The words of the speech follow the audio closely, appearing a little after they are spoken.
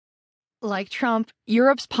Like Trump,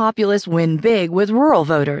 Europe's populists win big with rural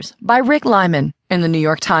voters by Rick Lyman in the New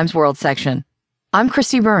York Times World section. I'm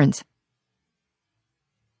Christy Burns.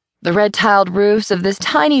 The red-tiled roofs of this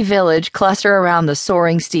tiny village cluster around the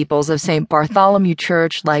soaring steeples of St. Bartholomew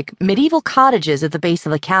Church like medieval cottages at the base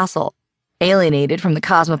of a castle, alienated from the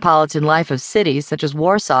cosmopolitan life of cities such as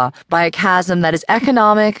Warsaw by a chasm that is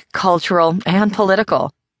economic, cultural, and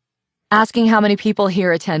political. Asking how many people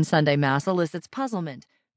here attend Sunday Mass elicits puzzlement.